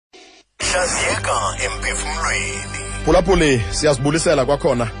Hlaziyeka Emphefumlweni. Phulaphuli siyazibulisela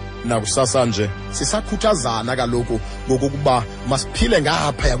kwakhona nakusasa nje sisakhuthazana kaloku ngokuba masiphile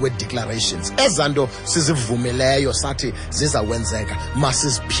ngapha kwe-declarations ezanto sizivumeleyo sathi zizawenzeka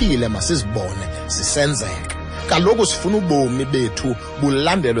masiziphile masizibone zisenzeka. Kaloku sifuna ubomi bethu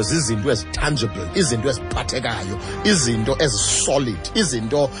bulandelwe zizinto ezitangible, izinto eziphathekayo, izinto ezisolid,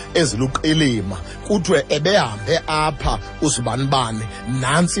 izinto eziluqilima. Kuthiwe ebehambe apha usibanibani,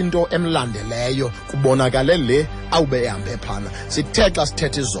 nantsi into emlandeleyo kubonakale le awube ehambe phana. Sithe xa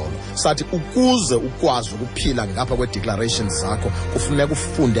sithetha izolo sathi ukuze ukwazi ukuphila ngapha kwe-declarations zakho kufuneka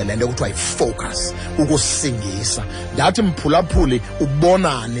ufunde le nto kuthiwa yi-focus, ukusingisa. Ndathi mphulaphuli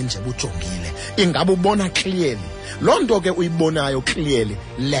ubonane nje bujongile, ingabe ubona clearly. Loo nto ke uyibonayo clearly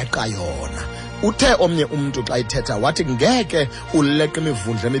leqa yona. Uthe omnye umntu xa ithetha wathi ngeke uleqa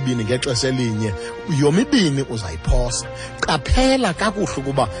imivundla emibini ngexesha elinye, yomibini uzayiphosa. Qaphela kakuhle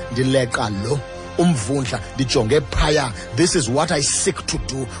ukuba ndileqa lo umvundla ndijonge phaya, this is what I seek to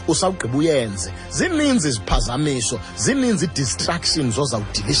do, usawugqiba uyenze. Zininzi iziphazamiso, zininzi distractions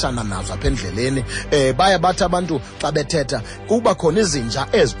ozawudilishana nazo apha endleleni. Baya bathi abantu xa bethetha kuba khona izinja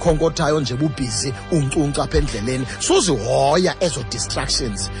ezikhonkotayo nje bubhizi uncunca apha endleleni. Suzihoya ezo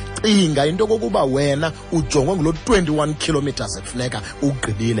distractions. Cinga into kokuba wena ujongwe ngulo 21 kilometers ekufuneka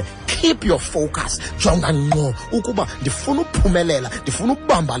ugqibile. Keep your focus. Jonga ngqo ukuba ndifuna ukuphumelela, ndifuna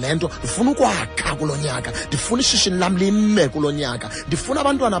ukubamba lento, ndifuna ukwakha kulo nyaka, ndifuna ishishini lam lime kulo nyaka, ndifuna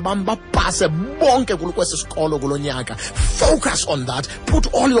abantwana bam bapase bonke kwesi sikolo kulo nyaka. Focus on that.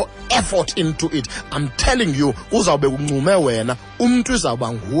 Put all your effort into it. I'm telling you, uzawube uncume wena, umntu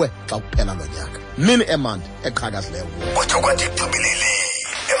izawuba nguwe xa kuphela lo nyaka. Mini emandi eqhakazileyo. Kodwa kwathi